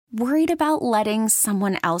Worried about letting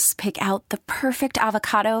someone else pick out the perfect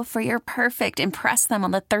avocado for your perfect impress them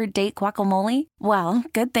on the third date guacamole? Well,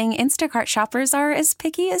 good thing Instacart shoppers are as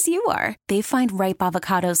picky as you are. They find ripe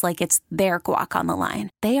avocados like it's their guac on the line.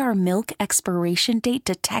 They are milk expiration date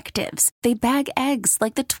detectives. They bag eggs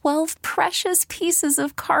like the 12 precious pieces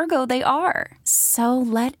of cargo they are. So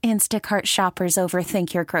let Instacart shoppers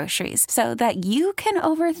overthink your groceries so that you can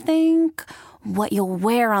overthink what you'll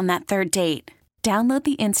wear on that third date. Download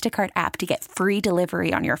the Instacart app to get free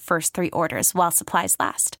delivery on your first 3 orders while supplies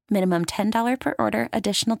last. Minimum $10 per order.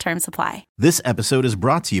 Additional terms apply. This episode is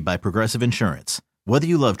brought to you by Progressive Insurance. Whether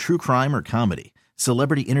you love true crime or comedy,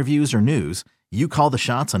 celebrity interviews or news, you call the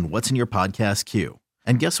shots on what's in your podcast queue.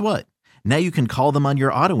 And guess what? Now you can call them on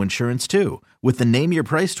your auto insurance too with the Name Your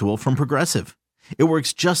Price tool from Progressive. It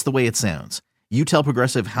works just the way it sounds. You tell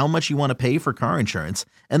Progressive how much you want to pay for car insurance,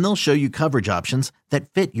 and they'll show you coverage options that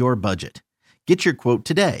fit your budget. Get your quote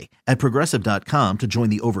today at Progressive.com to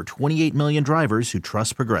join the over 28 million drivers who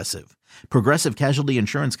trust Progressive. Progressive Casualty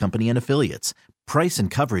Insurance Company and Affiliates. Price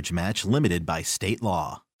and coverage match limited by state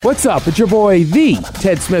law. What's up? It's your boy, The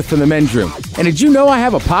Ted Smith from The Men's Room. And did you know I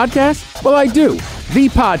have a podcast? Well, I do. The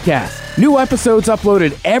Podcast. New episodes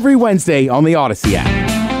uploaded every Wednesday on the Odyssey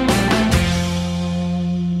app.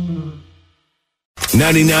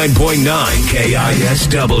 99.9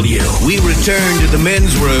 KISW. We return to the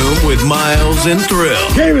men's room with Miles and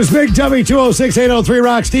Thrill. Game is Big Dummy 206-803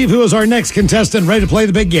 Rock. Steve, who is our next contestant ready to play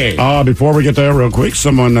the big game? Before we get there, real quick,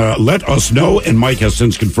 someone let us know, and Mike has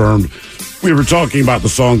since confirmed, we were talking about the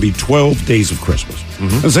song The 12 Days of Christmas.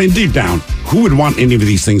 And saying deep down, who would want any of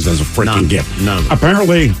these things as a freaking gift? None.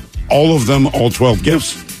 Apparently, all of them, all 12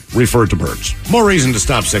 gifts, refer to birds. More reason to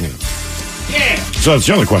stop singing. Yeah. So that's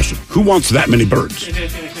the other question. Who wants that many birds?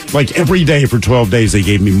 Like every day for 12 days, they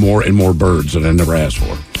gave me more and more birds that I never asked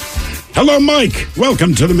for. Hello, Mike.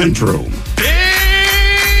 Welcome to the men's room.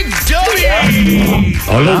 Big W.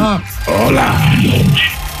 Hola. Hola.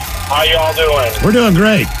 How y'all doing? We're doing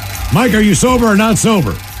great. Mike, are you sober or not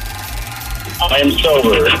sober? I am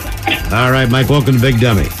sober. All right, Mike, welcome to Big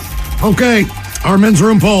Dummy. Okay, our men's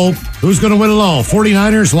room poll. Who's going to win it all?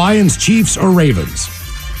 49ers, Lions, Chiefs, or Ravens?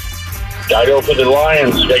 Gotta go for the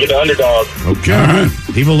Lions. Gotta get the underdog. Okay. All right.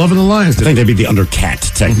 People loving the Lions. I think they'd be the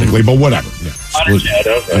undercat, technically, but whatever. Yeah. Undercat,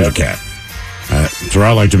 okay. Undercat. That's where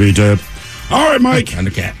I like to be, Ted. All right, Mike.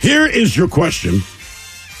 Undercat. Here is your question.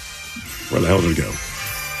 Where the hell did it go?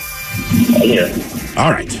 Here.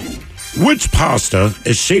 All right. Which pasta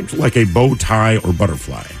is shaped like a bow tie or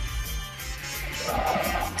butterfly?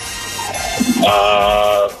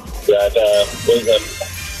 What is that?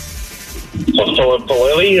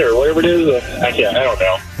 Fusilli or whatever it is? I don't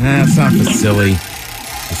know. It's not Fusilli.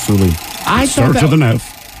 I thought Starts with an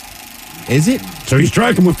F. Is it? So he's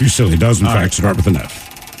tracking with Fusilli. Does, in fact, start with an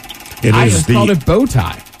F. It I is just called it bow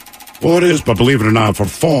tie. Well, it is, but believe it or not, for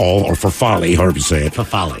fall or for folly, however you say it. For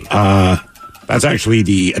folly. That's actually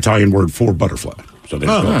the Italian word for butterfly. So they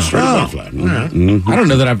go straight butterfly. I don't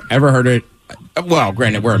know that I've ever heard it. Well,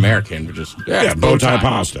 granted, we're American. We're just bow tie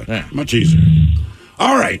pasta. Yeah. Much easier.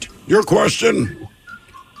 All right, your question.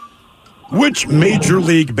 Which Major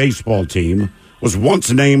League Baseball team was once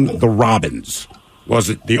named the Robins? Was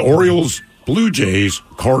it the Orioles, Blue Jays,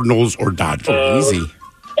 Cardinals, or Dodgers? Easy.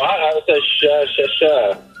 I would say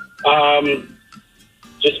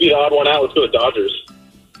just be the odd one out. Let's go with Dodgers.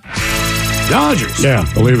 Dodgers.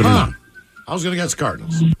 Yeah, believe it or not. I was going to guess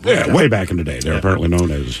Cardinals. Yeah, way back in the day. They're apparently known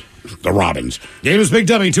as the Robins. Game is Big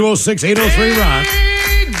Dummy 206-803 Rock.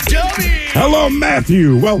 Hello,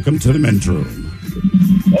 Matthew. Welcome to the men's room.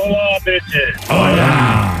 Hola, bitches.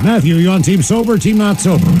 Matthew, you on team sober, team not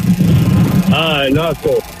sober? Not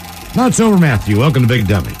so. Not sober, Matthew. Welcome to Big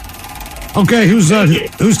Dummy. Okay, who's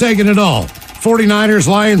taking it all? 49ers,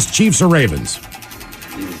 Lions, Chiefs, or Ravens?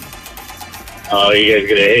 Oh, you guys are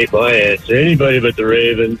gonna hate my answer. Anybody but the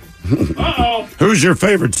Ravens. Who's your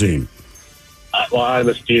favorite team? Well, I'm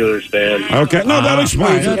a Steelers fan. Okay, no, that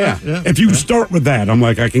explains it. yeah. If you start with that, I'm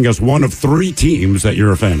like, I can guess one of 3 teams that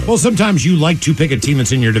you're a fan of. Well, sometimes you like to pick a team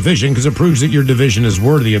that's in your division because it proves that your division is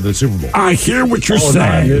worthy of the Super Bowl. I hear what you're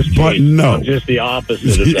saying, but no. I'm just the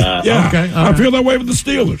opposite of that. Yeah, Okay, all I right. feel that way with the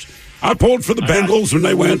Steelers. I pulled for the Bengals when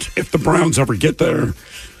they went. If the Browns ever get there,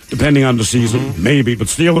 depending on the season, maybe. But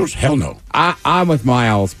Steelers, hell no. I'm with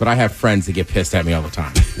Miles, but I have friends that get pissed at me all the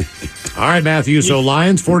time. All right, Matthew. So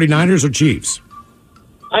Lions, 49ers, or Chiefs?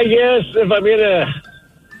 I guess if I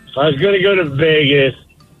was gonna go to Vegas,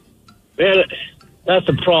 man, that's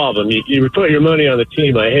the problem. You put your money on the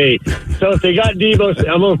team I hate. So if they got Debo,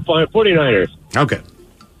 I'm gonna find 49ers. Okay.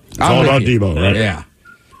 It's all about Debo, right? Yeah.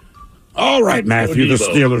 All right, Matthew, the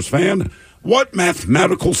Debo. Steelers fan. What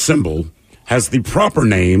mathematical symbol has the proper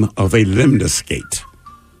name of a lemniscate?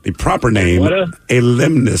 The proper name, What? a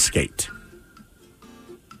lemniscate.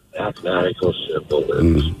 Mathematical symbol.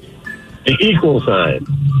 The equal sign.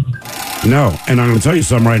 No, and I'm going to tell you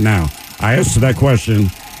something right now. I asked you that question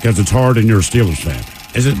because it's hard and you're a Steelers fan.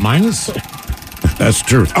 Is it minus? That's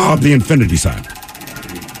true. The infinity sign.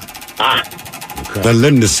 The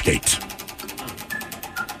lemniscate.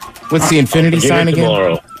 What's the infinity Give sign it again?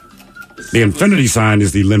 tomorrow. The infinity sign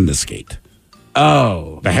is the lemniscate.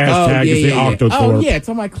 Oh. The hashtag is the octothorpe. Oh, yeah, it's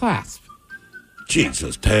on my clasp.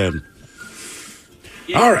 Jesus, Ted.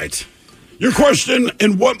 All right. Your question,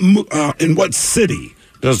 in what city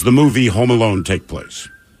does the movie Home Alone take place?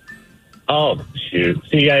 Oh, shoot.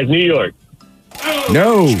 See you guys, New York.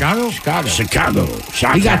 No. Chicago? Chicago.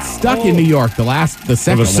 He got stuck in New York, the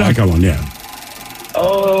second The second one, yeah.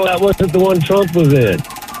 Oh, that wasn't the one Trump was in.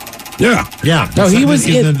 Yeah. Yeah. No, he was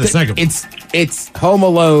in the second one. It's Home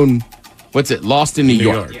Alone. What's it? Lost in New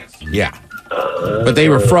York. Yeah. But they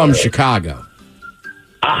were from Chicago.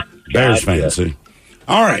 Bears Gotcha. fancy.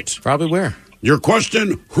 All right. Probably where? Your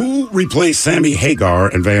question, who replaced Sammy Hagar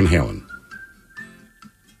and Van Halen?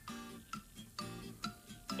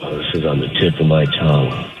 Oh, this is on the tip of my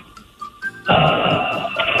tongue.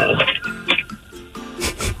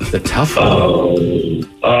 The tough one.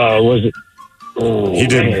 Was it? Oh, He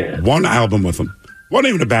did man. one album with him. Wasn't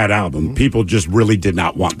even a bad album. People just really did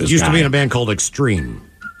not want this Used guy. to be in a band called Extreme.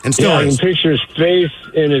 And still Yeah, I can is. picture his face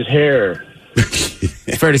and his hair.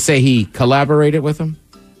 It's fair to say he collaborated with him?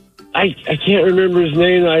 I can't remember his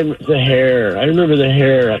name. The hair. I remember the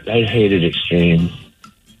hair. I hated Extreme.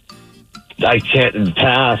 I can't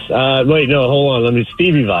pass. Wait, no, hold on. Let me.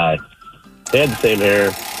 Stevie Vai. They had the same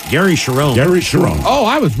hair. Gary Sharon. Gary Sharon. Oh,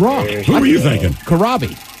 I was wrong. Who were you thinking?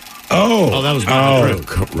 Karabi. Oh, that was Motley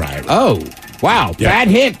Crue. Right. Oh, wow. Yeah. Bad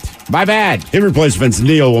hint. My bad. He replaced Vince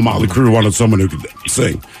Neil while Motley Crue wanted someone who could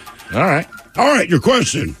sing. All right. All right, your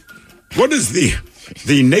question. What is the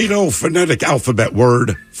NATO phonetic alphabet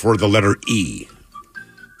word for the letter E?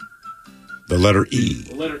 The letter E.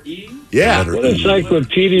 The letter E? Yeah. What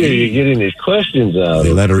encyclopedia are you getting these questions out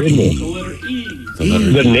The of? letter E.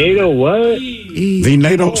 The NATO what? The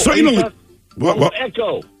NATO. So, you know, what?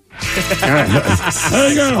 Echo. There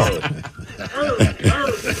you go.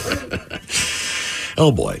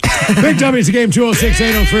 Oh, boy. Big W's a game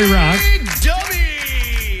 206-803 Rock.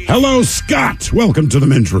 Hello, Scott. Welcome to the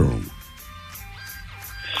men's room.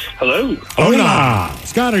 Hello. Hola.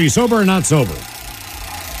 Scott, are you sober or not sober?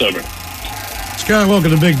 Sober. Scott,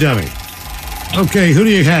 welcome to Big Dummy. Okay, who do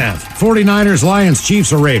you have? 49ers, Lions,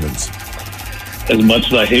 Chiefs, or Ravens? As much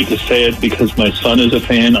as I hate to say it, because my son is a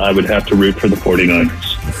fan, I would have to root for the 49ers.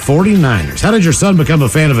 The 49ers. How did your son become a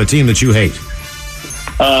fan of a team that you hate?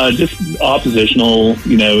 Just oppositional.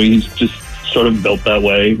 You know, he's just sort of built that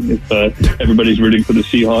way. If everybody's rooting for the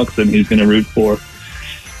Seahawks, then he's going to root for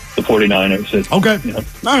the 49ers. Okay. You know,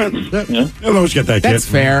 All right. yeah. You'll always get that That's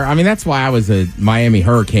kid. fair. I mean, that's why I was a Miami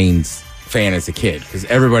Hurricanes fan as a kid, because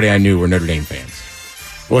everybody I knew were Notre Dame fans.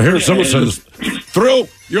 Well, here someone says, Thrill,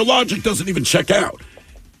 your logic doesn't even check out.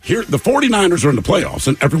 Here, the 49ers are in the playoffs,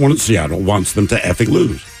 and everyone in Seattle wants them to effing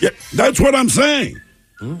lose. Yeah, that's what I'm saying.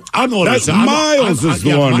 I'm the one That's who said- Miles is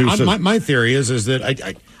the one who says- My theory is that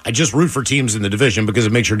I just root for teams in the division because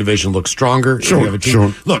it makes your division look stronger. If Sure, you have a team.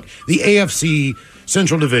 sure. Look, the AFC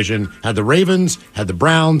Central Division had the Ravens, had the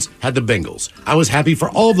Browns, had the Bengals. I was happy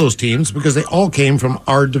for all of those teams because they all came from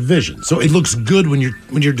our division. So it looks good when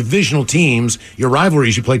your divisional teams, your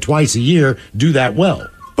rivalries you play twice a year, do that well.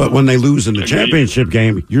 But when they lose in the championship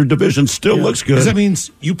game, your division still looks good. Because that means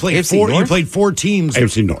you played AFC four. You North? played four teams.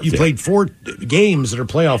 AFC North, You yeah. played four games that are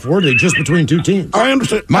playoff worthy just between two teams. I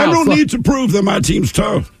understand. I Miles, don't look- need to prove that my team's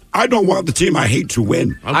tough. I don't want the team I hate to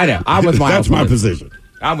win. I know. I'm with Miles. That's my on this. position.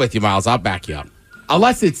 I'm with you, Miles. I'll back you up.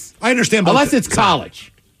 Unless it's I understand. both unless it's sides.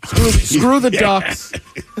 college. Screw the Ducks.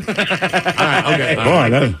 Okay.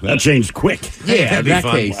 Boy, that changed quick. Yeah, That'd in be that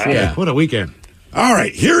fun. case, Wow. yeah. What a weekend. All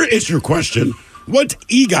right, here is your question. What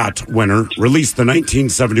EGOT winner released the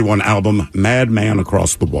 1971 album Madman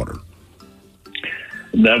Across the Water?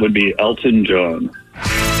 That would be Elton John.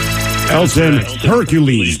 Elton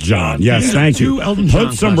Hercules John. Yes, thank you. Two Elton John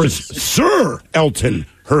Put some questions. Sir Elton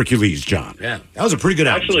Hercules John. Yeah, that was a pretty good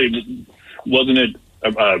album. Actually, wasn't it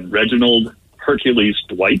Reginald Hercules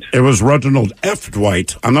Dwight? It was Reginald F.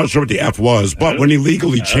 Dwight. I'm not sure what the F was, but when he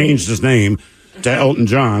legally changed his name to Elton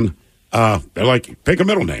John, they're like, pick a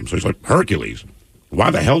middle name. So he's like, Hercules. Why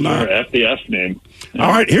the hell Or not? FDF name. All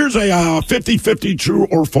right, here's a 50-50 true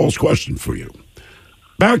or false question for you.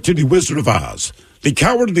 Back to the Wizard of Oz. The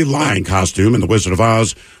Cowardly Lion costume in the Wizard of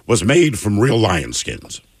Oz was made from real lion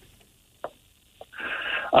skins.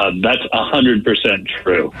 That's 100%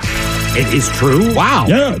 true. It is true? Wow.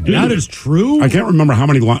 Yeah, dude. That is true? I can't remember how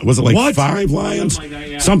many lions. Was it like What? 5 lions? Something like that,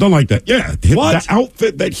 yeah. Something like that. Yeah. What? The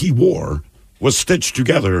outfit that he wore was stitched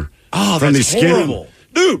together Oh, from that's the skin. horrible.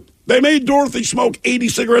 Dude, they made Dorothy smoke 80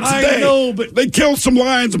 cigarettes a I day. know, but- they killed some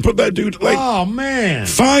lions and put that dude, like, Oh, man.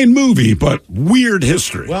 fine movie, but weird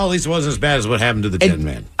history. Well, at least it wasn't as bad as what happened to the Tin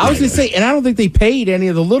Man. I was going to say, and I don't think they paid any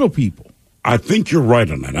of the little people. I think you're right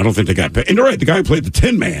on that. I don't think they got paid. And you're right, the guy who played the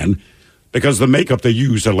Tin Man, because the makeup they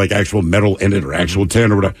used had like actual metal in it or actual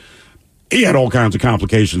tin or whatever. He had all kinds of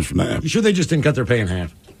complications from that. You sure they just didn't cut their pay in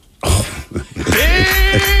half?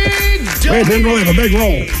 They didn't really have a big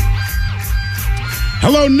role.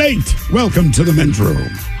 Hello, Nate. Welcome to the men's room.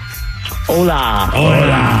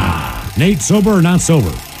 Hola. Nate, sober or not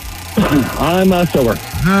sober? I'm sober.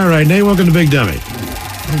 All right, Nate, welcome to Big Dummy.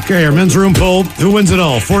 Okay, our men's room poll. Who wins it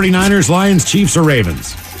all? 49ers, Lions, Chiefs, or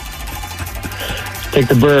Ravens? Take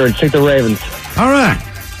the Birds. Take the Ravens. All right.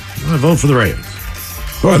 I'm going to vote for the Ravens.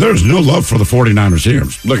 Boy, there's no love for the 49ers here. I'm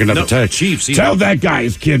just looking at No, the text. Chiefs either. Tell that guy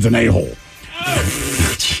his kid's an a-hole.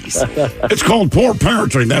 It's called poor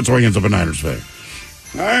parenting. That's why he ends up a Niners fan.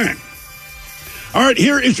 All right. All right,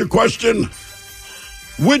 here is your question.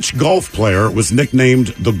 Which golf player was nicknamed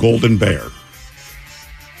the Golden Bear?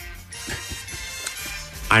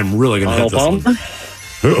 I'm really going to hit Arnold this one.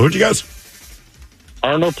 Palmer. Who'd you guys?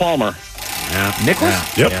 Arnold Palmer. Yeah.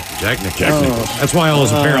 Nicholas? Yep. Yeah, Jack Nicklaus. Jack Nicklaus. That's why all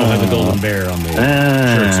his apparel had the golden bear on the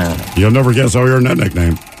shirts. You'll never guess how he earned that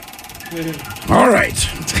nickname. All right.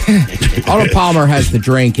 Arnold Palmer has the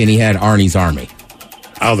drink, and he had Arnie's Army.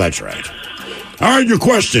 Oh, that's right. All right, your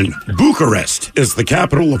question. Bucharest is the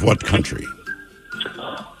capital of what country?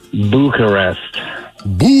 Bucharest.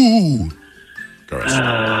 Bucharest.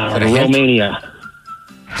 Romania.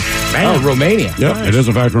 Oh, Romania. Yep, it is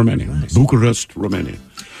in fact Romania. Bucharest, Romania.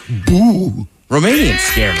 Boo. Romanians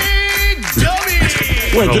scare me.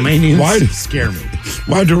 Romanians Why, scare me.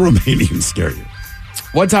 why do Romanians scare you?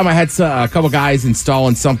 One time I had a couple guys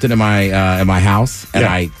installing something in my house, and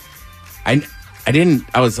Yeah. I didn't.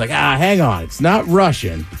 I was like, hang on, it's not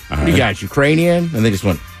Russian. What do you got, Ukrainian? And they just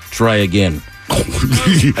went, try again.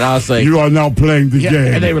 And I was like, You are now playing the yeah.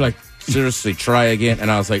 game. And they were like, seriously, try again. And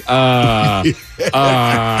I was like, and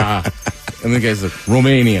the guy's like,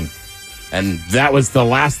 Romanian. And that was the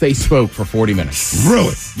last they spoke for 40 minutes.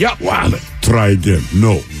 Really? Yep. Wow. Try again.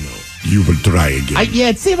 No. You will try again. Yeah,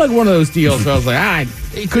 it seemed like one of those deals where I was like,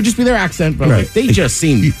 it could just be their accent, but I was Right. like, they just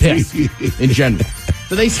seem pissed in general.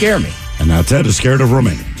 So they scare me. And now Ted is scared of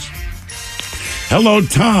Romanians. Hello,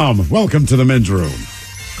 Tom. Welcome to the men's room.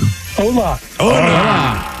 Hola.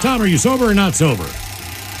 Tom, are you sober or not sober?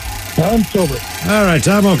 I'm sober. All right,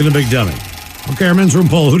 Tom, welcome to Big Dummy. Okay, our men's room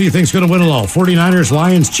poll. Who do you think's going to win it all? 49ers,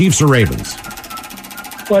 Lions, Chiefs, or Ravens?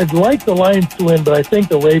 Well, I'd like the Lions to win, but I think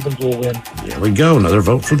the Ravens will win. There we go. Another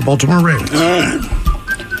vote for the Baltimore Ravens.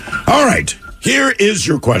 All right. Here is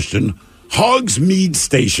your question. Hogsmeade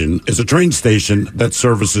Station is a train station that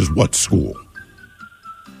services what school?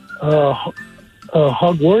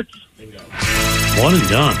 Hogwarts. One and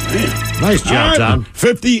done. Nice job, Tom.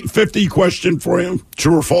 50-50 question for you.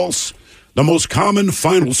 True or false? The most common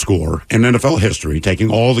final score in NFL history, taking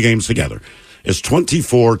all the games together, is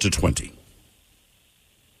 24-20.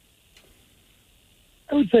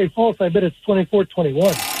 I would say false. I bet it's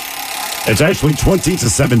 24-21. It's actually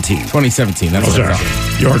 20-17. 2017. That's Oh, what I sorry.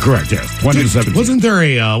 thought. You are correct, yes. 20-17.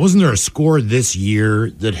 Wasn't there a score this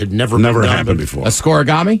year that had never Never been done happened before. A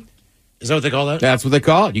scoregami? Is that what they call that? That's what they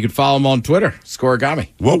call it. You can follow them on Twitter. Scoregami.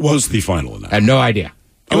 What was the final in that? I have no idea.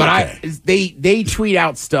 Okay. But they tweet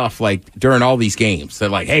out stuff like during all these games. They're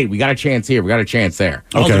like, hey, we got a chance here. We got a chance there.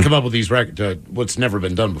 All Okay. to come up with these records, what's never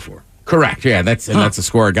been done before. Correct. Yeah, that's a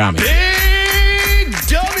scoregami.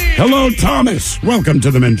 Hello, Thomas. Welcome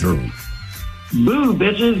to the men's room. Boo,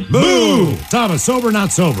 bitches. Boo! Thomas, sober or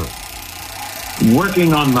not sober?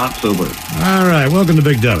 Working on not sober. All right, welcome to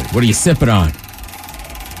Big Dummy. What are you sipping on?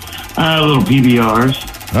 Little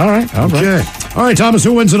PBRs. All right. All right. Okay. All right, Thomas,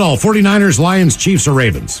 who wins it all? 49ers, Lions, Chiefs, or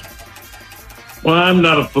Ravens? Well, I'm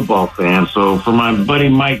not a football fan, so for my buddy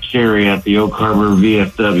Mike Cherry at the Oak Harbor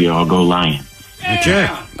VFW, I'll go Lions. Okay.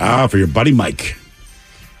 For your buddy Mike.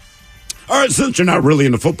 All right, since you're not really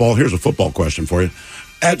into football, here's a football question for you.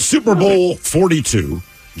 At Super Bowl 42,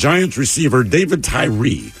 Giants receiver David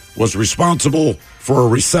Tyree was responsible for a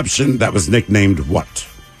reception that was nicknamed what?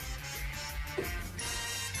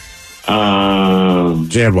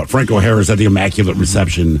 They had what? Franco Harris had the Immaculate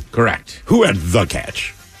Reception. Correct. Who had the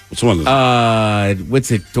catch? What's one of them?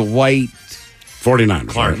 What's it? Dwight 49ers.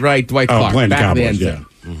 Clark. Right, Dwight Oh, Clark. playing the Back of the Cowboys,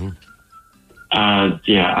 end zone.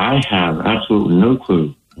 Yeah, I have absolutely no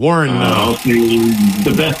clue. Warren, I'll say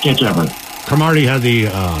the best catch ever. Cromartie had the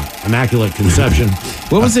immaculate conception.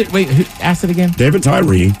 What was it? Wait, who asked it again? David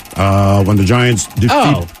Tyree, when the Giants defeat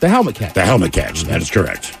the helmet catch. the helmet catch. That is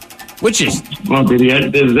correct. Which is Well,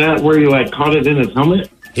 is that where you caught it in his helmet?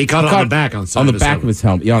 He caught it on the back on the back of his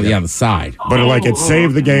helmet. Yeah, on the side. But it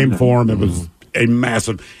saved the game for him. It was a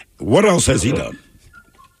massive. What else has he done?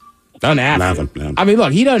 Done after. Nothing, yeah. I mean,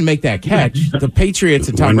 look, he doesn't make that catch. The Patriots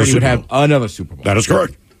and Tom Win the Brady would Super have Bowl. another Super Bowl. That is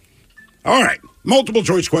correct. All right. Multiple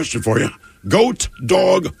choice question for you. Goat,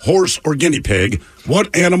 dog, horse, or guinea pig.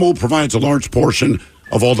 What animal provides a large portion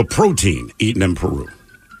of all the protein eaten in Peru?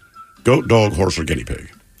 Goat, dog, horse, or guinea pig?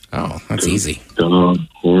 Oh, that's easy. Dog,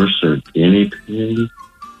 horse, or guinea pig?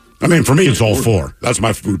 I mean, for me, it's all four. That's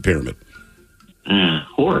my food pyramid.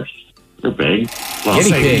 Horse. They're big. I'll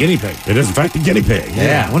say guinea pig. It is, in fact, a guinea pig.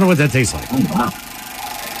 Yeah. I wonder what that tastes like. Oh, wow.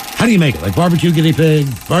 How do you make it? Like barbecue guinea pig?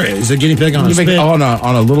 Is it guinea pig on a You make spit? it on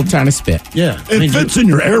a little tiny spit. Yeah. It fits in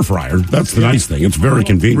your air fryer. That's the nice thing. It's very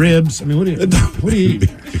convenient. Ribs. I mean, what do you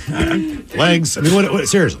eat? Legs. I mean, what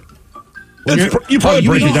seriously? You probably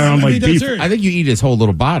break it down like beef. I think you eat his whole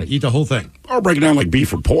little body. Eat the whole thing. Or break it down like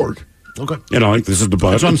beef or pork. Okay. You know, like this is the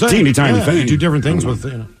butt. That's what I'm saying. Teeny tiny Yeah, thing. you do different things with,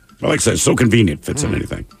 Well, like I said, it's so convenient. Fits in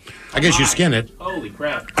anything. I guess you skin it. Holy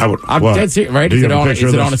crap. I would. I'm what? dead serious, right? Do Is you it have a on picture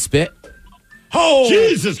of this? a spit? Oh,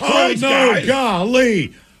 Jesus Christ, no, guys.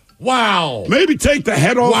 golly. Wow. Maybe take the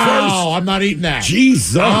head off Wow, I'm not eating that. first.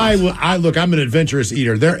 Jesus. I look, I'm an adventurous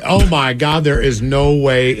eater. Oh my God, there is no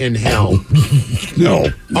way in hell. No.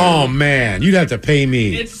 Oh man, you'd have to pay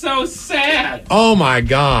me. It's so sad. Oh my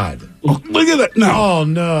God. Look at that. No. Oh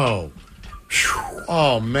no.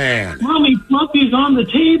 Oh man. Mommy, Fluffy's on the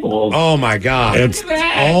table. Oh my God.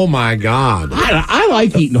 Oh my God. I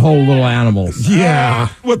like eating whole little animals. Yeah.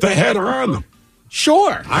 With the head on.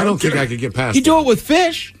 Sure. I don't think I could get past You do it with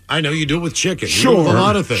fish. I know you do it with chicken. You Sure. do it with a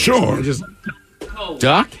lot of things. Sure. I just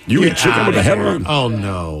Duck? You eat chicken with the head on. Oh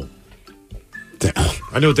no.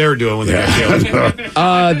 I knew what they were doing when they got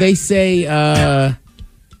killed. They say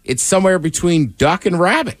it's somewhere between duck and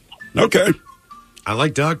rabbit. Okay. I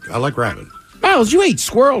like duck. I like rabbit. Miles, you ate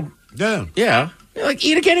squirrel. Yeah. Yeah. Like,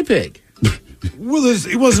 eat a guinea pig. Well,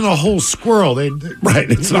 it wasn't a whole squirrel.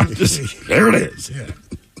 Right. It's not just. There it is. Yeah.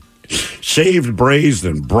 Shaved, braised,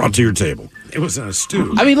 and brought to your table. It was in a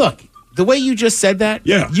stew. I mean, look, the way you just said that,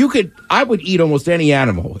 Yeah. I would eat almost any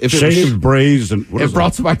animal. If it was Shaved, braised, and what and is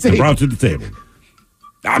brought that? to my And table. brought to the table.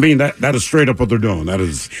 I mean, that is straight up what they're doing. That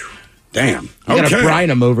is. Damn. You got to brine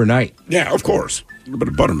them overnight. Yeah, of course. A little bit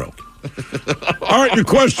of buttermilk. All right, your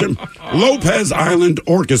question. Lopez Island,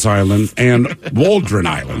 Orcas Island, and Waldron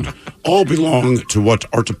Island all belong to what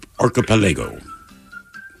archipelago?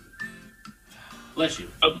 Bless you.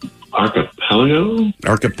 Archipelago?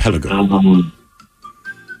 Archipelago.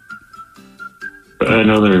 I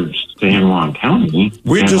know they're San Juan County.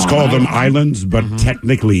 We San just Juan call them Island. islands, but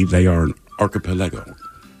technically they are an archipelago.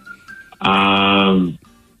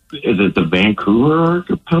 Is it the Vancouver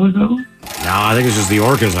Archipelago? No, I think it's just the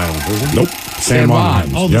Orcas Island, isn't it? Nope. San Juan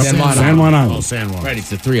Island. Oh, the Yep. San Juan San Juan Island. Island. Oh, San Juan. Right, it's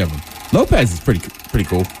the three of them. Lopez is pretty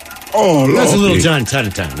cool. Oh, That's a little Lordy. tiny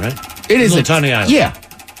town, right? It is a tiny island. Yeah.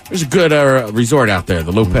 There's a good resort out there.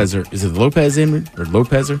 The Lopezer. Is it the Lopez Inn or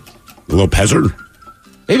Lopezer? Lopezer.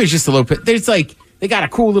 Maybe it's just the Lopez. There's like, they got a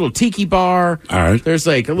cool little tiki bar. All right. There's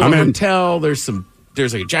like a little I'm in. hotel. There's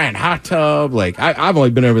like a giant hot tub. Like, I've only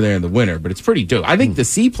been over there in the winter, but it's pretty dope. I think the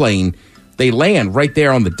seaplane, they land right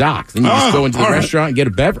there on the dock. Then you just go into the all right. restaurant and get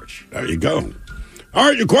a beverage. There you go. All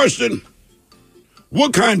right, your question.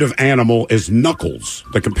 What kind of animal is Knuckles,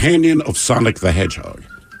 the companion of Sonic the Hedgehog?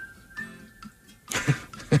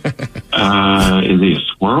 Is he a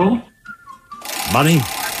squirrel? Money?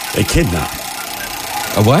 A echidna.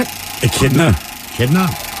 A what? Echidna. Kidna?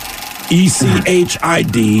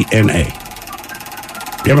 Echidna.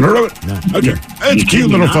 You haven't heard of it? No. Okay. It's a cute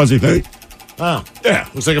little fuzzy thing. Oh. Yeah.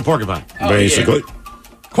 Looks like a porcupine. Basically.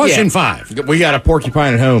 Question Yeah. 5. We got a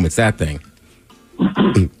porcupine at home. It's that thing.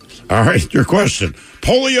 All right, your question.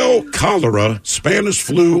 Polio, cholera, Spanish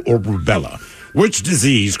flu, or rubella? Which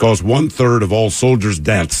disease caused 1/3 of all soldiers'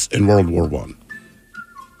 deaths in World War I?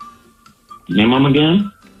 Name them again?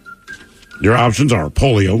 Your options are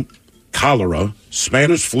polio, cholera,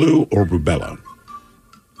 Spanish flu, or rubella.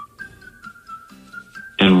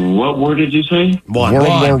 And what word did you say? One. World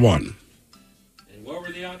War I.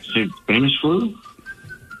 Say Spanish flu?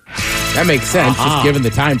 That makes sense, just given the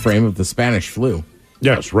time frame of the Spanish flu.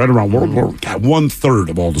 Yes, right around World War. Got 1/3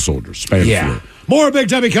 of all the soldiers. Spanish Yeah. flu. More Big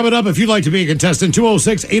Debbie coming up. If you'd like to be a contestant,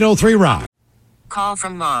 206-803-ROCK. Call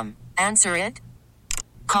from mom. Answer it.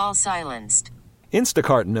 Call silenced.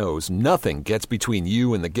 Instacart knows nothing gets between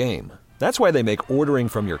you and the game. That's why they make ordering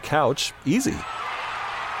from your couch easy.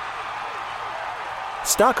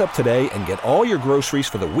 Stock up today and get all your groceries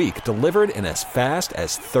for the week delivered in as fast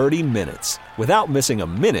as 30 minutes without missing a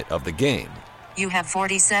minute of the game. You have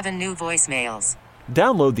 47 new voicemails.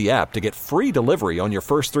 Download the app to get free delivery on your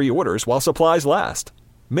first 3 orders while supplies last.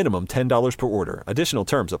 Minimum $10 per order. Additional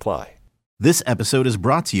terms apply. This episode is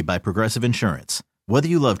brought to you by Progressive Insurance. Whether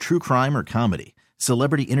you love true crime or comedy,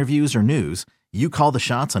 celebrity interviews or news, you call the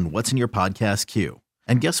shots on what's in your podcast queue.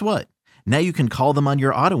 And guess what? Now you can call them on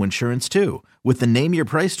your auto insurance too with the Name Your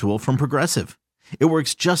Price tool from Progressive. It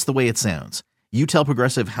works just the way it sounds. You tell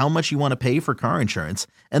Progressive how much you want to pay for car insurance,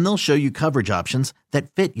 and they'll show you coverage options that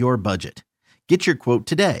fit your budget. Get your quote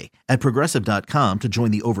today at Progressive.com to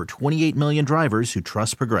join the over 28 million drivers who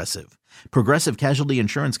trust Progressive. Progressive Casualty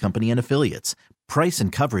Insurance Company and Affiliates. Price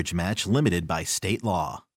and coverage match limited by state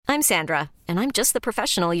law. I'm Sandra, and I'm just the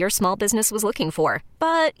professional your small business was looking for.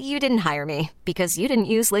 But you didn't hire me because you didn't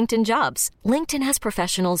use LinkedIn Jobs. LinkedIn has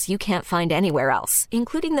professionals you can't find anywhere else,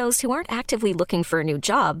 including those who aren't actively looking for a new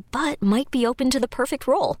job, but might be open to the perfect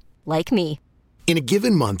role, like me. In a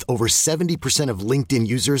given month, over 70% of LinkedIn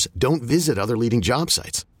users don't visit other leading job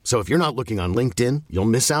sites. So if you're not looking on LinkedIn, you'll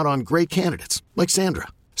miss out on great candidates like Sandra.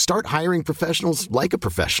 Start hiring professionals like a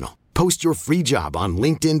professional. Post your free job on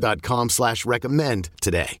linkedin.com/recommend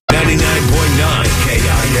today. 99.9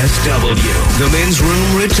 KISW. The Men's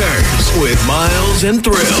Room returns with Miles and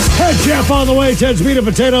Thrill. Hey, Jeff, on the way. Ted's Meat and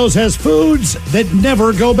Potatoes has foods that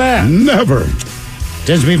never go bad. Never.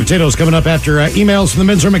 Ted's Meat and Potatoes coming up after emails from the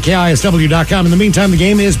Men's Room at KISW.com. In the meantime, the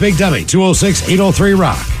game is Big Dummy,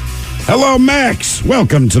 206-803-ROCK. Hello, Max.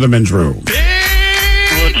 Welcome to the Men's Room.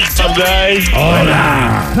 What's up, guys?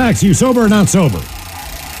 Hola. Max, you sober or not sober?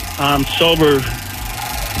 I'm sober.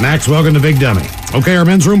 Max, welcome to Big Dummy. Okay, our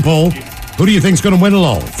Men's Room poll. Who do you think's going to win it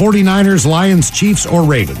all? 49ers, Lions, Chiefs, or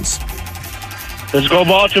Ravens? Let's go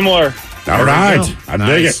Baltimore. All right. I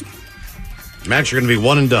dig it. Max, you're going to be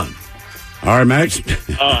one and done. All right, Max.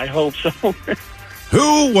 I hope so.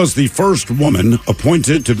 Who was the first woman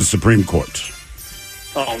appointed to the Supreme Court?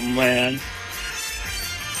 Oh, man.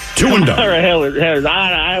 2 and done.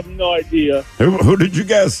 I have no idea. Who did you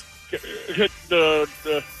guess?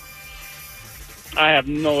 I have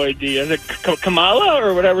no idea. Is it Kamala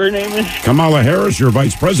or whatever her name is? Kamala Harris, your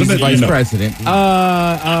vice president? She's the vice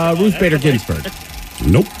president. Ruth Bader Ginsburg.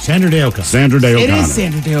 Nope. Sandra Day O'Connor. Sandra Day O'Connor. It is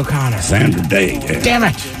Sandra Day O'Connor. Sandra Day. Yeah. Damn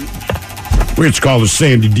it. We just call her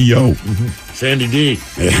Sandy D.O. Mm-hmm. Sandy D.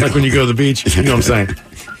 Like when you go to the beach. You know what I'm saying?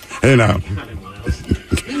 Hey, now.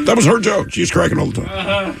 That was her joke. She's cracking all the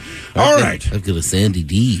time. All right. I've got a Sandy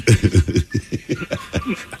D.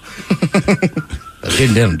 I'm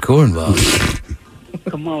getting down in cornball.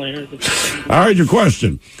 Kamala Harris. All right, your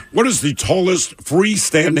question. What is the tallest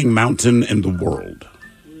freestanding mountain in the world?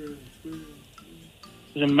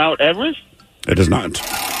 Is it Mount Everest? It is not.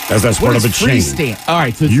 As that's part of a chain. All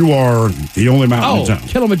right. So you are the only mountain in town.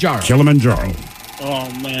 Kilimanjaro. Kilimanjaro. Oh,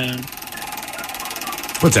 man.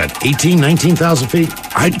 What's that, 19,000 feet?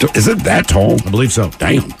 Is it that tall? I believe so.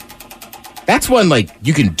 Damn. That's one,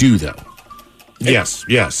 you can do, though. Yes.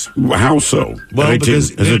 How so? Well,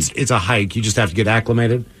 because it's a hike. You just have to get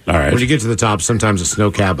acclimated. All right. When you get to the top, sometimes it's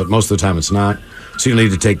snow-capped, but most of the time it's not. So you need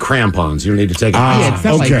to take crampons. You need to take...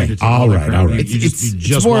 okay. All right.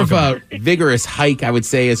 It's more of a vigorous hike, I would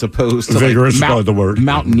say, as opposed to vigorous is probably the word.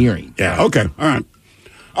 Mountaineering. Yeah, okay. All right.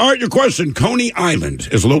 All right, your question. Coney Island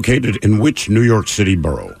is located in which New York City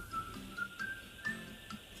borough?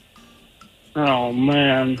 Oh,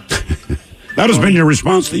 man. That has been your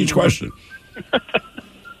response to each question.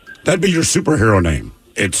 That'd be your superhero name.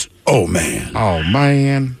 It's Oh Man. Oh,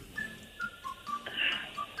 man.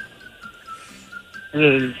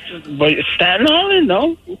 But Staten Island,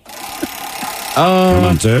 no? Come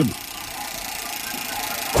on, Ted.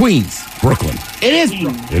 Queens. Brooklyn. It is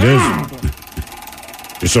Brooklyn. It is.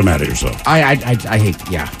 You're so mad at yourself. I hate,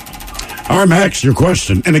 yeah. All right, Max, your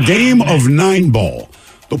question. In a game of 9-ball,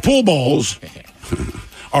 the pool balls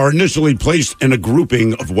are initially placed in a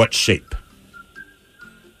grouping of what shape?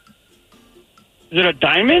 Is it a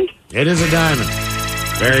diamond? It is a diamond.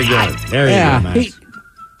 Very good. There you go, Max.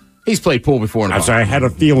 He's played pool before. I'm sorry, I had a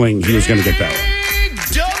feeling he was going to get that one.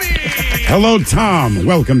 Hello, Tom.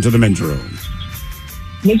 Welcome to the Men's Room.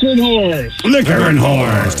 Liquor and whores. Liquor and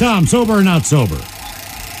whores. Tom, sober or not sober?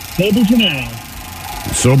 Sober for now.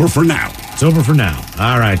 Sober for now. Sober for now.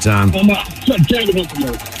 All right, Tom. I'm terrible for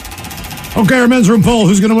you. Okay, our Men's Room poll.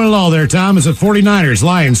 Who's going to win it all there, Tom? Is it 49ers,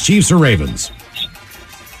 Lions, Chiefs, or Ravens?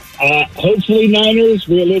 Hopefully Niners.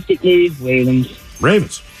 Realistically, Ravens.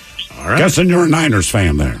 Ravens. All right. Guessing you're a Niners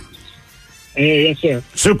fan there. Yes, sir.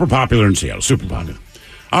 Super popular in Seattle. Super popular.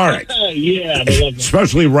 All right. Yeah, they love me.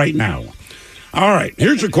 Especially right now. All right,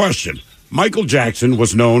 here's your question. Michael Jackson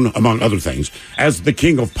was known, among other things, as the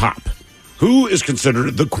king of pop. Who is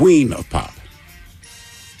considered the queen of pop?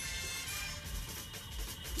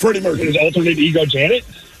 Freddie Mercury. His alternate ego, Janet?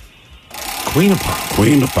 Queen of pop.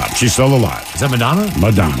 Queen of pop. She's still alive. Is that Madonna?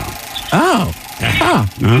 Madonna. Oh. Ah.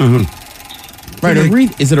 Uh-huh. Right.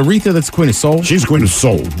 Is it Aretha that's Queen of Soul? She's Queen of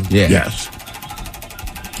Soul. Yeah. Yes.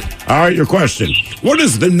 All right, your question. What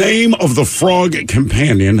is the name of the frog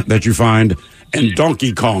companion that you find in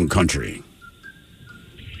Donkey Kong Country?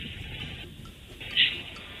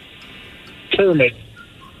 Kermit.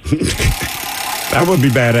 That would be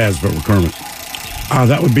badass if it were Kermit.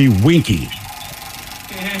 That would be Winky.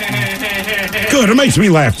 Good, it makes me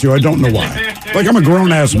laugh too. I don't know why. Like, I'm a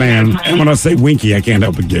grown-ass man, and when I say Winky, I can't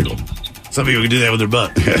help but giggle. Some people can do that with their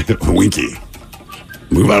butt. Winky.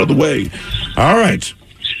 Move out of the way. All right.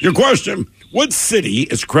 Your question. What city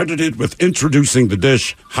is credited with introducing the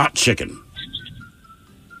dish hot chicken?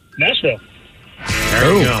 Nashville.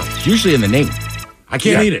 There you go. It's usually in the name. I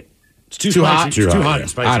can't eat it. It's too spicy. hot? It's too hot yeah. and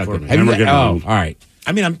spicy for me. All right.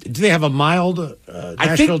 I mean, do they have a mild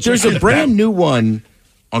I think there's a brand new one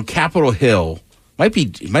on Capitol Hill.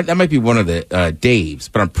 That might be one of the Dave's,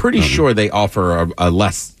 but I'm pretty sure they offer a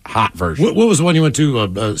less hot version. What was the one you went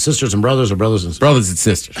to? Sisters and Brothers or Brothers and Sisters? Brothers and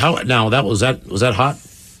Sisters. How now? Was that hot?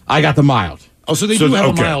 I got the mild. Oh, so they do have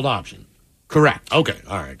a mild option. Correct. Okay,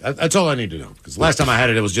 all right. That's all I need to know. Because last time I had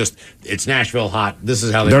it, it was just it's Nashville hot. This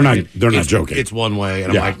is how They're not. make it. They're not joking. It's one way,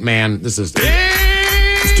 and I'm like, man, this is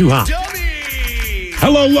it's too hot.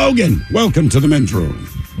 Hello, Logan. Welcome to the men's room.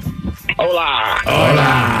 Hola.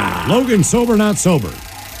 Hola. Logan, sober, not sober.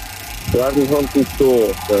 Driving home from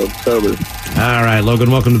school, so sober. All right,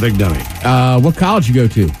 Logan, welcome to Big Dummy. What college you go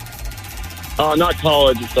to? Not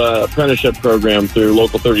college. It's an apprenticeship program through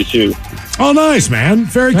Local 32. Oh, nice, man.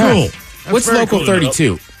 Very cool. That's What's very Local cool, 32? You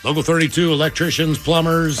know? Local 32, electricians,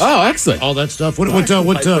 plumbers. Oh, excellent. All that stuff. What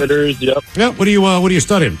Fitters, yep. Yeah, what are you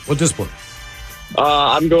studying? What discipline?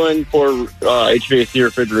 I'm going for HVAC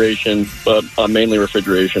refrigeration, but mainly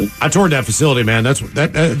refrigeration. I toured that facility, man.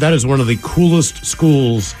 That is one of the coolest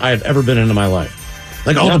schools I have ever been in my life.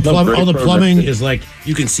 Like all the plumbing is like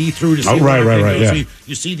you can see through to see right. So Yeah.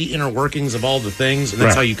 you see the inner workings of all the things, and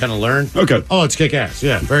that's how you kind of learn. Okay. Oh, it's kick ass.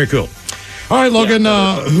 Yeah, very cool. All right, Logan.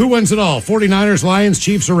 Who wins it all? 49ers, Lions,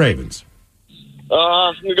 Chiefs, or Ravens?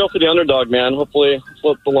 I'm gonna go for the underdog, man. Hopefully,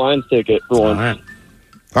 flip the Lions ticket for one.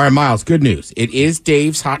 All right, Miles, good news. It is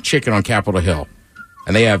Dave's Hot Chicken on Capitol Hill,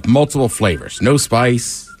 and they have multiple flavors. No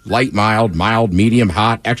spice, light, mild, medium,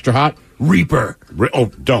 hot, extra hot, Reaper.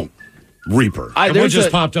 Don't. Reaper. What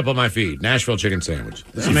just popped up on my feed? Nashville chicken sandwich.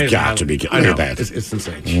 It's amazing. You've got to be kidding. I know. Look at that. It's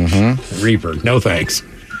insane. Mm-hmm. Reaper. No thanks.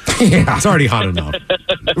 Yeah. It's already hot enough.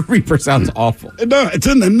 Reaper sounds awful. No, it's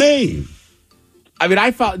in the name. I mean,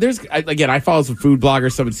 I follow some food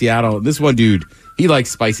bloggers, some in Seattle. And this one dude, he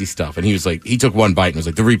likes spicy stuff, and he was like, he took one bite and was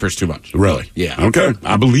like, the Reaper's too much. Really? Yeah. Okay,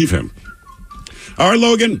 I believe him. All right,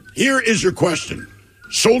 Logan, here is your question.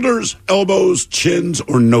 Shoulders, elbows, chins,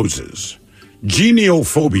 or noses?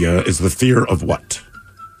 Geniophobia is the fear of what?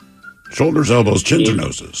 Shoulders, elbows, chins, or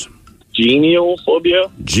noses?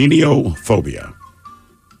 Geniophobia? Geniophobia.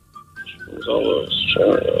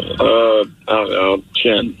 I don't know.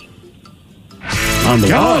 Chin.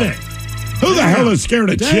 Got it. Who the hell is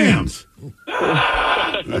scared of chins?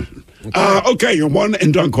 Okay, your one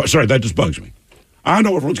and done question. Sorry, that just bugs me. I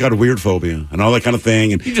know everyone's got a weird phobia and all that kind of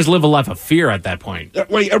thing. And you just live a life of fear at that point.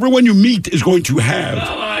 Wait, everyone you meet is going to have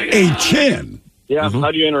a chin. Yeah,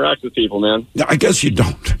 how do you interact with people, man? I guess you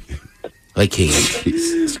don't. Like he.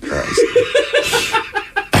 Jesus Christ.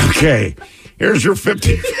 Okay, here's your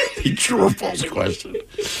 50 true or false question.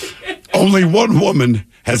 Only one woman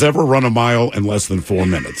has ever run a mile in less than 4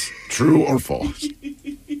 minutes. True or false?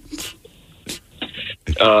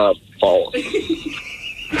 False.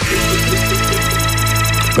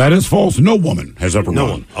 That is false. No woman has ever No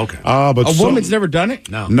run. one. Okay. But A woman's never done it?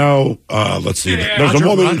 No. Let's see. There's a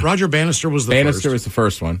woman. Roger Bannister was the Bannister first. was the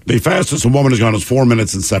first one. The fastest a woman has gone is 4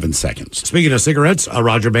 minutes and 7 seconds. Speaking of cigarettes,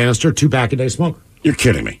 Roger Bannister, 2-pack-a-day smoker. You're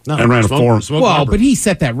kidding me. No, and ran a smoke Well, rubber. but he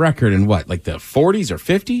set that record in what, like the 40s or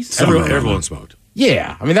 50s? Everyone smoked.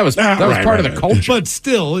 Yeah, I mean that was part of the culture. But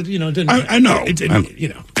still, it didn't. I know. It didn't,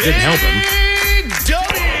 didn't help him.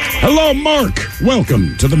 Hello, Mark.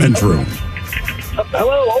 Welcome to the men's room.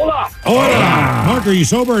 Hello, hola. Hola. Mark, are you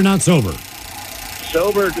sober or not sober?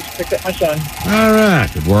 Sober, just picked up my son. All right.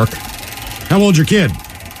 Good work. How old's your kid?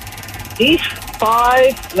 He's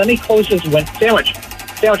 5. Let me close this window. Sandwich,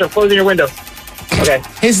 I'm closing your window. Okay.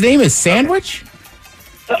 His name is Sandwich?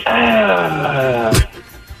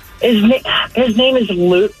 His name is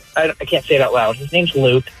Luke. I can't say it out loud. His name's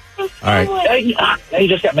Luke. All right. He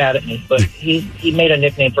just got mad at me, but he made a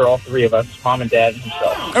nickname for all three of us, Mom and Dad and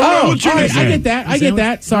himself. Oh, what's your all right, I nickname? get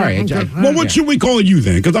that. Sorry. Well, what should we call you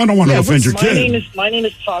then? Because I don't want to offend your kid. My name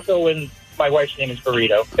is Taco, and my wife's name is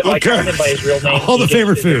Burrito. If I call him by his real name, All the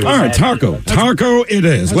favorite food. All right, Taco. Taco it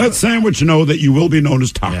is. Let Sandwich know that you will be known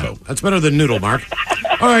as Taco. That's better than Noodle, Mark.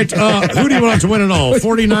 All right, who do you want to win it all?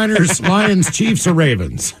 49ers, Lions, Chiefs, or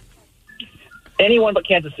Ravens? Anyone but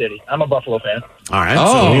Kansas City. I'm a Buffalo fan. All right.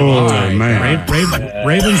 all right, man.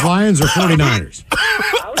 Ravens, Lions, or 49ers?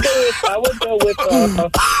 I would go with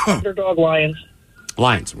underdog Lions.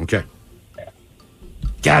 Lions. Okay.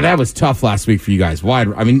 God, that was tough last week for you guys.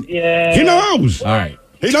 Yeah. He knows. All right.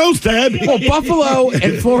 He knows, Ted. Well, Buffalo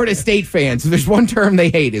and Florida State fans, if there's one term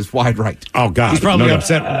they hate, is wide right. Oh, God. He's probably No, no.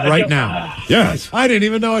 upset right now. Yes. I didn't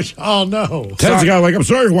even know it. Oh, no. Ted's the guy like, I'm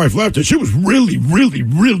sorry your wife left it. She was really, really,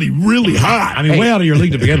 really, really hot. I mean, way out of your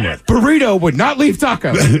league to begin with. Burrito would not leave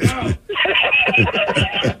Taco.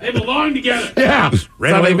 They belong together. Yeah.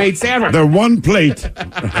 Ran So away they with- made sandwich. They're one plate.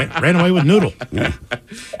 Ran away with Noodle.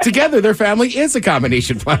 Together, their family is a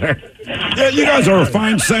combination platter. Yeah, you guys are a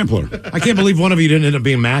fine sampler. I can't believe one of you didn't end up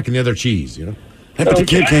being Mac and the other cheese, you know? Hey, but the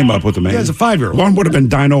kid came up with the man. Yeah, it's a 5-year-old. One would have been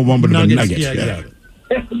Dino, one would have been Nuggets. Nuggets.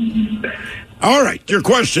 Yeah. All right, your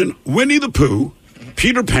question: Winnie the Pooh,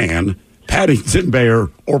 Peter Pan, Paddington Bear,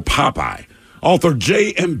 or Popeye? Author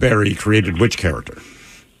J.M. Barrie created which character?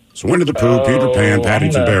 So Winnie the Pooh, Peter Pan,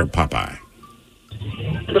 Paddington Bear, Popeye.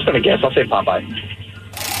 I'm just going to guess. I'll say Popeye.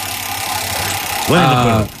 Winnie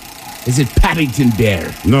the Pooh. Is it Paddington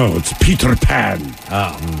Bear? No, it's Peter Pan.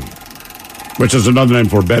 Oh. Which is another name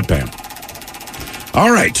for bedpan.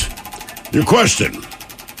 All right, your question.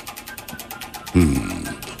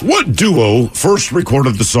 What duo first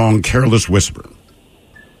recorded the song Careless Whisper?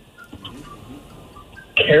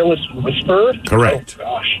 Careless Whisper? Correct. Oh,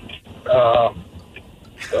 gosh.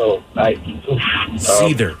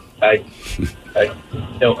 Seether.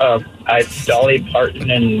 Dolly Parton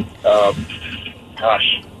and,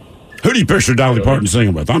 gosh. Who do you picture Dolly Parton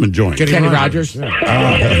singing with? I'm enjoying it. Kenny Rogers?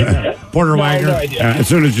 Porter No Wagner. idea. As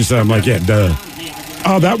soon as you said, I'm like, yeah, duh.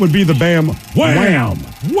 Oh, that would be the Bam Wham.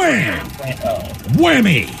 Wham.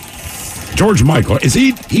 Whammy. George Michael. Is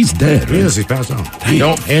he? He's dead. He is. He's passed on.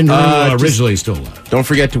 Don't, Andrew just originally still alive. don't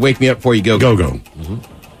forget to wake me up before you go. Go.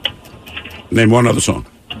 Name one other song.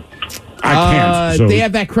 I can't. So. They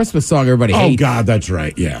have that Christmas song everybody Oh, hates. God, that's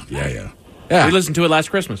right. Yeah. Yeah. We listened to it last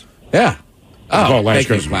Christmas. Yeah. Oh, last thank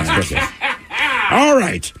you. Christmas. Last Christmas. All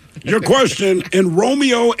right. Your question: in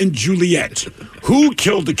Romeo and Juliet, who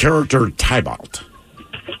killed the character Tybalt?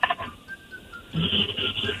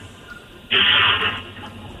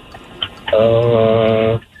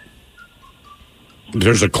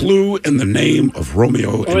 There's a clue in the name of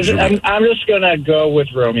Romeo and Juliet. I'm just going to go with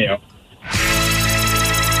Romeo.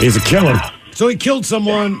 He's a killer. So he killed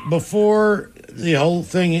someone before the whole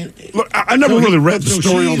thing. Look, I never really read the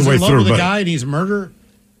story all the way in love through, with the but guy and he's a murderer.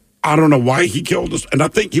 I don't know why he killed us. And I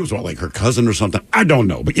think he was, like her cousin or something. I don't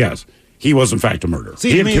know. But yes, he was, in fact, a murderer.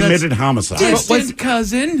 See, he to had me, that's- committed homicide. Distant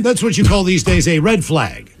cousin. That's what you call these days a red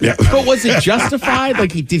flag. Yeah. But was it justified?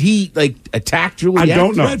 Did he attack I Juliet?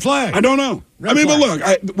 don't know. Red flag. I don't know. Red but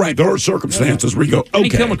flag. look, there are circumstances where you go, Did he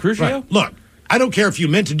kill okay. Mercutio? Right. Look, I don't care if you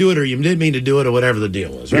meant to do it or you didn't mean to do it or whatever the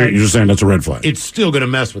deal is. You're Right? just saying that's a red flag. It's still going to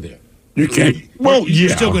mess with you. You can't. Well, yeah. You're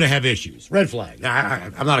still going to have issues. Red flag.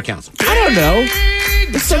 I'm not a counselor. I don't know.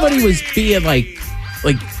 If somebody was being like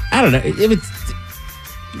I don't know. If it's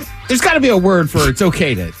there's got to be a word for it's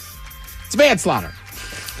okay to. It's manslaughter.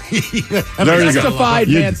 There you go. Justified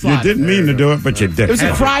You manslaughter. didn't mean to do it, but you did. It was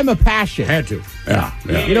a crime of passion. Had to. Yeah.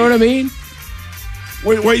 You know what I mean?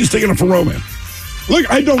 Why are you sticking up for Romeo? Look,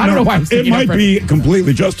 I don't know. I don't know why I'm It sticking up might for be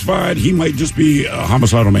completely justified. He might just be a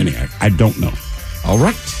homicidal maniac. I don't know. All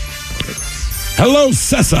right. Hello,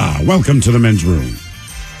 Cessa. Welcome to the men's room.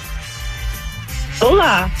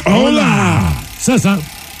 Hola. Hola. Cessa.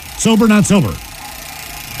 Sober, not sober.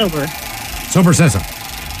 Sober. Sober Cessa.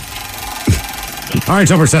 All right,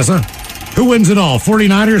 Sober Cessa. Who wins it all?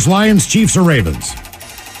 49ers, Lions, Chiefs, or Ravens?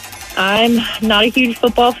 I'm not a huge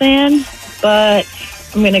football fan, but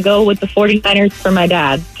I'm going to go with the 49ers for my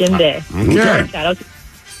dad, Jim Day. Okay. Shout out to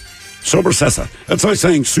Sober Cessa. That's like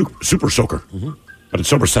saying super soaker, but it's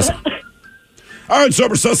Sober Cessa. All right,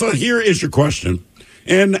 Sober Cessa, here is your question.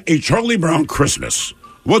 In A Charlie Brown Christmas,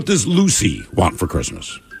 what does Lucy want for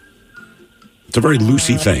Christmas? It's a very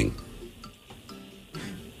Lucy thing.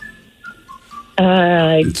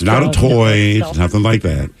 It's not a toy. It's nothing like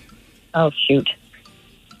that. Oh, shoot.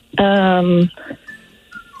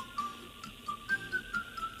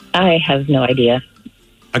 I have no idea.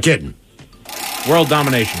 A kitten. World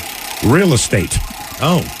domination. Real estate.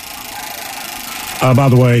 Oh. By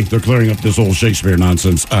the way, they're clearing up this old Shakespeare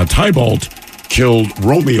nonsense. Tybalt killed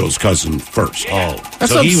Romeo's cousin first. Oh.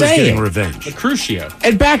 That's so what he I'm was saying. getting revenge. The Crucio.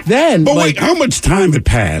 And back then, But like, wait, how much time had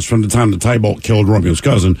passed from the time that Tybalt killed Romeo's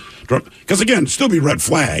cousin? Because again, it'd still be red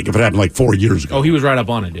flag if it happened like 4 years ago. Oh, he was right up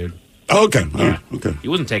on it, dude. Okay, all right, okay. He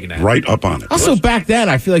wasn't taking that. Right up on it. also back then,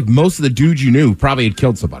 I feel like most of the dudes you knew probably had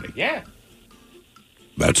killed somebody. Yeah.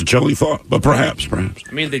 That's a chilly thought, but perhaps. I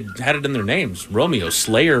mean, they had it in their names. Romeo,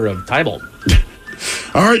 Slayer of Tybalt.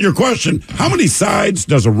 All right, your question. How many sides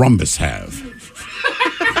does a rhombus have?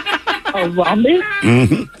 A rhombus?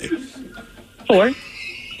 Mm-hmm. 4.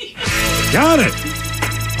 Got it.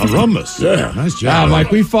 A rhombus. Yeah. Nice Wow, job.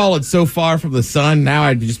 Mike, we've fallen so far from the sun. Now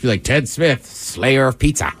I'd just be like Ted Smith, Slayer of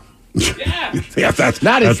Pizza. Yeah, that's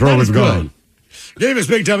Not as- where not we've as gone. Game is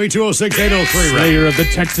Big Dummy 206-803. Slayer of the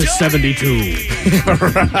Texas 72.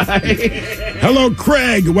 Hello,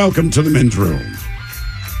 Craig. Welcome to the men's room.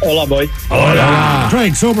 Hola, boys.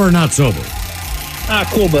 Craig, sober or not sober?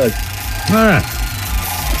 Cool, bud. All right.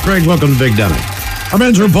 Craig, welcome to Big Dummy. Our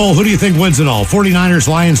men's room poll, who do you think wins it all? 49ers,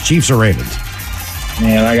 Lions, Chiefs, or Ravens?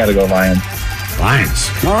 Man, I got to go Lions. Lions.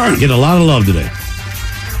 All right. Get a lot of love today.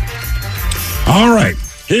 All right.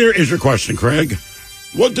 Here is your question, Craig.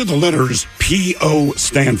 What do the letters P.O.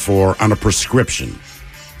 stand for on a prescription?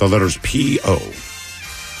 The letters P.O.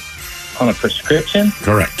 On a prescription?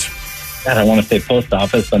 Correct. God, I want to say post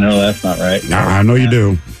office. I know that's not right. No, I know you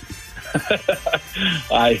do.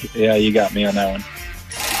 Yeah, you got me on that one.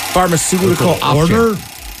 Pharmaceutical Order?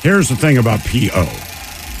 Here's the thing about P.O.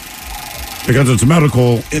 Because it's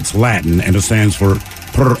medical, it's Latin, and it stands for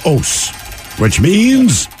per os, which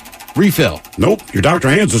means... refill. Nope. Your doctor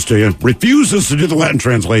hands this to you, refuses to do the Latin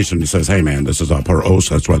translation. He says, hey, man, this is per os.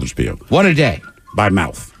 That's why there's P.O. One a day. By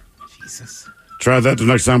mouth. Jesus. Try that the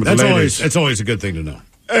next time with the ladies. That's always a good thing to know.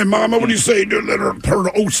 Hey, Mama, what do you say to a little per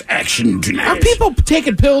os action tonight? Are people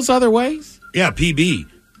taking pills other ways? Yeah, PB.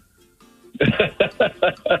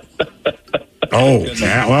 Oh,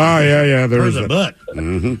 yeah. Well, yeah. There's the butt.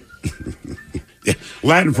 Mm-hmm. Yeah,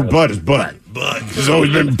 Latin for butt is butt. Butt. It's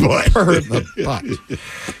always been butt. Per the butt.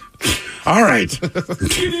 All right.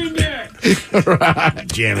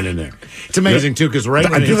 Jam it in there. It's amazing, too, because right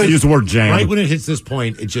when I feel they use the word jam. Right when it hits this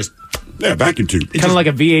point, it just... Yeah, vacuum tube. Kind of like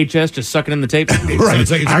a VHS just sucking in the tape. Right.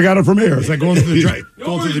 It's like, I got it from here. It's like going through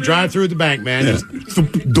the drive-through at the bank, man. Yeah. Just,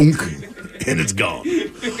 dunk. and it's gone.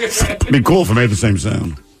 It'd be cool if it made the same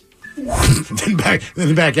sound.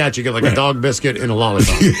 then back at you, get like a dog biscuit and a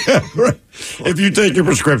lollipop. Yeah, right. If you take your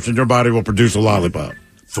prescription, your body will produce a lollipop.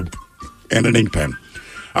 Thump. And an ink pen.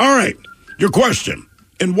 All right. Your question.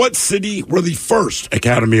 In what city were the first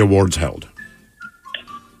Academy Awards held?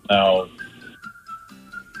 Oh.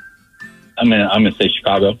 I'm gonna say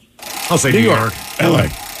Chicago. I'll say New York. L.A.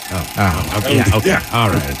 Oh, okay. Yeah. All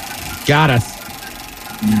right. Got us.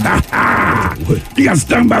 You got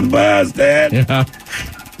stung by the buzz, Dad. Yeah.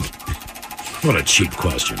 What a cheap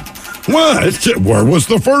question. What? Where was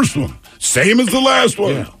the first one? Same as the last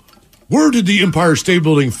one. Yeah. Where did the Empire State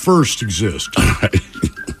Building first exist?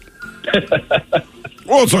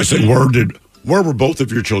 Well, so I said, where were both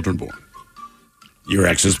of your children born? Your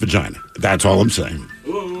ex's vagina. That's all I'm saying.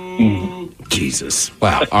 Jesus.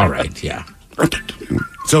 Wow. All right. Yeah.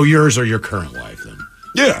 So yours or your current wife, then?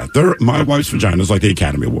 Yeah, my wife's vagina is like the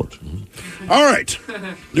Academy Awards. Mm-hmm. All right.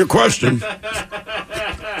 Your question.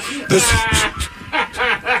 The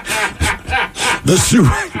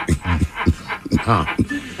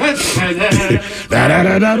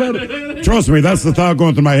Trust me, that's the thought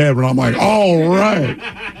going through my head when I'm like, all right.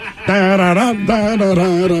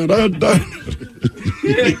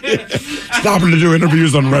 Stopping to do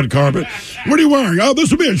interviews on red carpet. What are you wearing? Oh,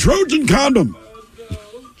 this will be a Trojan condom.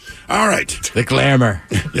 All right. The glamour.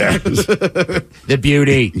 Yes. The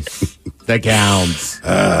beauty. The gowns.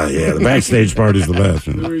 Yeah, the backstage party's the best.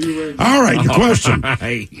 All right, your question.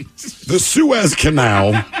 Right. The Suez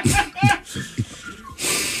Canal.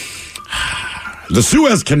 The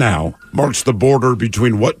Suez Canal marks the border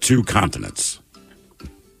between what two continents?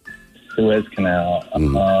 Suez Canal.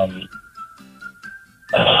 Oh,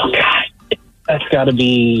 God. That's got to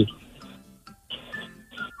be...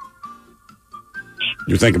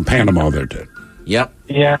 You're thinking Panama there, Ted. Yep.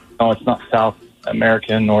 Yeah. No, it's not South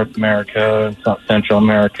America, North America. It's not Central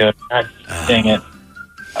America. God dang it.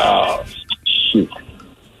 Oh, shoot.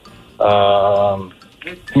 Come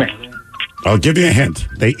here. I'll give you a hint.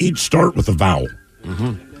 They each start with a vowel.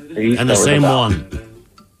 Mm-hmm. And the same one.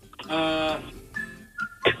 God.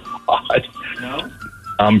 No?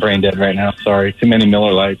 I'm brain dead right now. Sorry. Too many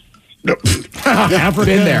Miller Lights. Africa,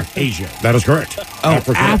 Been there. Asia. That is correct. Oh,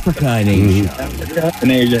 Africa and Asia. Africa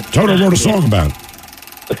and Asia. Toto wrote a song about it.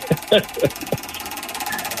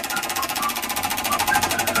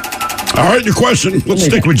 All right, your question. Let's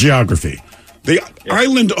stick with geography. The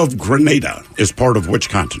island of Grenada is part of which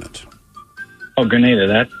continent? Oh, Grenada.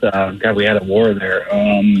 That's God. We had a war there.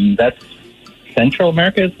 That's Central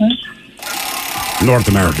America, isn't it? North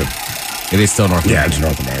America. It is still North America. Yeah, it's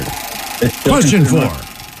North America. Question 4.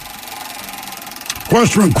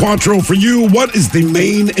 Question Quattro for you. What is the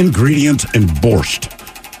main ingredient in borscht?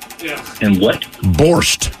 In what?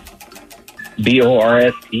 Borscht.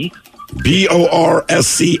 B-O-R-S-T?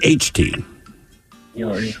 B-O-R-S-C-H-T.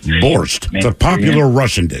 Borscht. It's a popular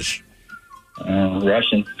Russian dish.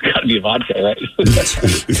 Russian. It's got to be vodka, right?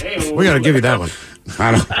 We got to give you that one.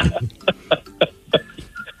 I don't.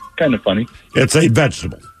 Kind of funny. It's a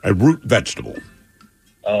vegetable, a root vegetable.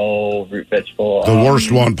 Oh, root vegetable. The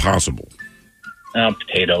worst one possible.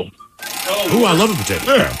 Potato. Ooh, I love a potato.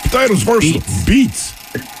 Yeah, potatoes versus beets.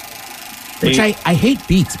 Which I hate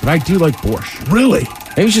beets, but I do like borscht. Really?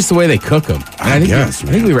 Maybe it's just the way they cook them. I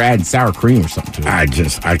think we were adding sour cream or something to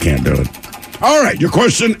it. I can't do it. All right, your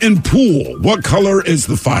question in pool. What color is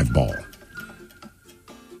the 5 ball?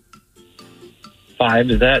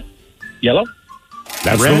 5, is that yellow?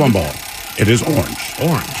 That's Red? the 1 ball. It is orange.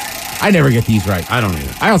 Orange. I never get these right. I don't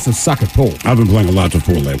either. I also suck at pool. I've been playing a lot of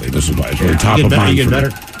pool lately. This is why it's really top of mind You for get me.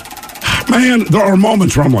 better? Man, there are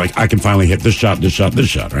moments where I'm like, I can finally hit this shot,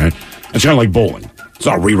 right? It's kind of like bowling.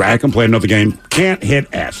 So I'll re-rack and play another game. Can't hit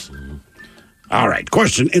S. All right,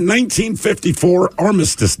 question. In 1954,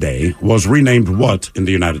 Armistice Day was renamed what in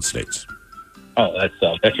the United States? Oh, that's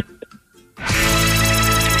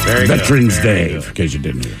Veterans Day, in case you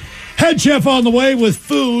didn't hear. Head Chef on the way with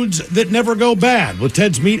foods that never go bad with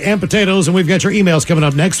Ted's Meat and Potatoes. And we've got your emails coming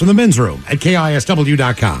up next from the men's room at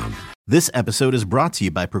KISW.com. This episode is brought to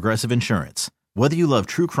you by Progressive Insurance. Whether you love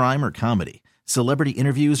true crime or comedy, celebrity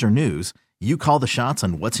interviews or news, you call the shots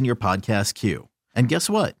on what's in your podcast queue. And guess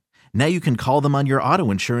what? Now you can call them on your auto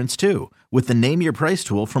insurance too with the Name Your Price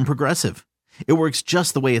tool from Progressive. It works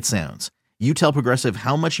just the way it sounds. You tell Progressive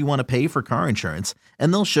how much you want to pay for car insurance,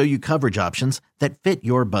 and they'll show you coverage options that fit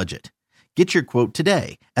your budget. Get your quote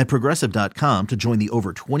today at Progressive.com to join the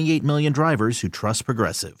over 28 million drivers who trust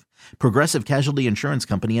Progressive. Progressive Casualty Insurance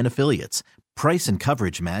Company and Affiliates. Price and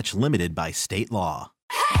coverage match limited by state law.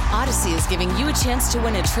 Odyssey is giving you a chance to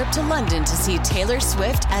win a trip to London to see Taylor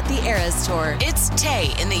Swift at the Eras Tour. It's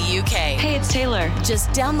Tay in the UK. Hey, it's Taylor. Just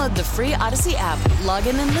download the free Odyssey app, log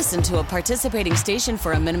in and listen to a participating station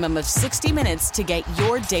for a minimum of 60 minutes to get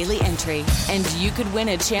your daily entry. And you could win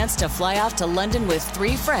a chance to fly off to London with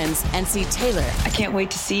 3 friends and see Taylor. I can't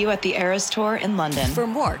wait to see you at the Eras Tour in London. For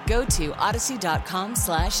more, go to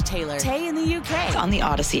odyssey.com/Taylor. Tay in the UK. It's on the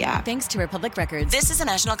Odyssey app. Thanks to Republic Records. This is a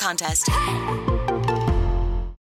national contest.